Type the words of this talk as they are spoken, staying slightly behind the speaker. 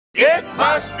It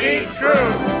must be true.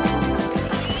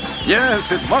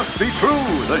 Yes, it must be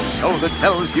true. The show that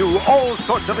tells you all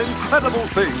sorts of incredible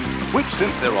things, which,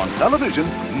 since they're on television,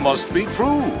 must be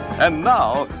true. And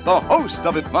now, the host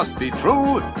of It Must Be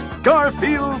True,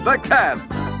 Garfield the Cat.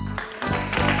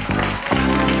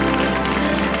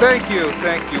 Thank you.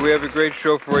 We have a great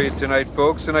show for you tonight,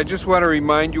 folks. And I just want to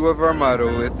remind you of our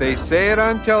motto. If they say it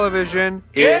on television,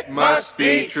 it must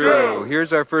be true.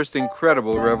 Here's our first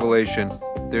incredible revelation.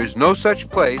 There's no such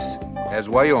place as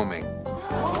Wyoming.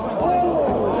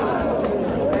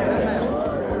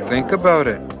 Think about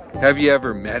it. Have you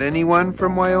ever met anyone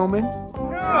from Wyoming?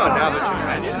 No, now that you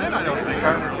mention it, I don't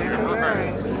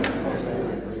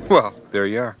think Well, there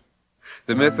you are.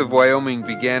 The myth of Wyoming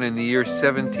began in the year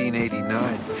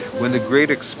 1789, when the great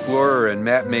explorer and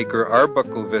mapmaker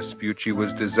Arbuckle Vespucci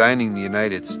was designing the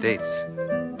United States.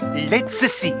 Let's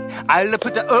see. I'll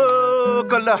put the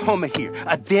Oklahoma here.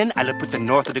 Then I'll put the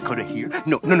North Dakota here.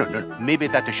 No. Maybe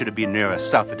that should have been near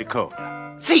South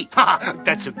Dakota. See,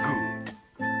 that's a good.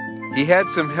 He had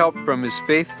some help from his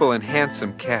faithful and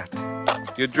handsome cat.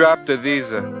 You dropped a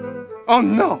visa. Oh,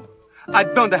 no. I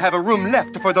don't have a room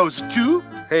left for those two.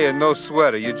 Hey, and no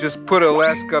sweater. You just put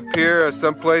Alaska up here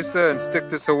someplace and stick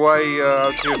this Hawaii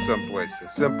out here someplace.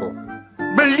 Simple.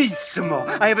 Bellissimo.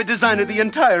 I have designed the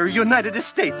entire United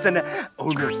States and... oh,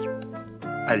 no.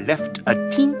 I left a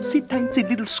teensy-tiny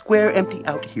little square empty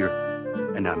out here.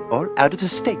 And I'm all out of the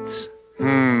states.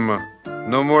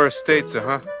 No more states,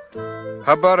 huh?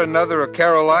 How about another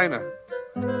Carolina?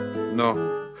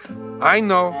 No. I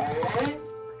know.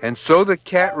 And so the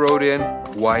cat wrote in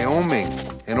Wyoming,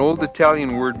 an old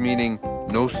Italian word meaning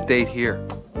no state here.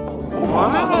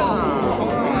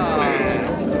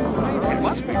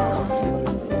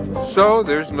 So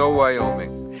there's no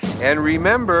Wyoming. And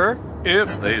remember,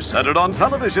 if they said it on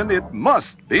television, it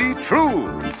must be true.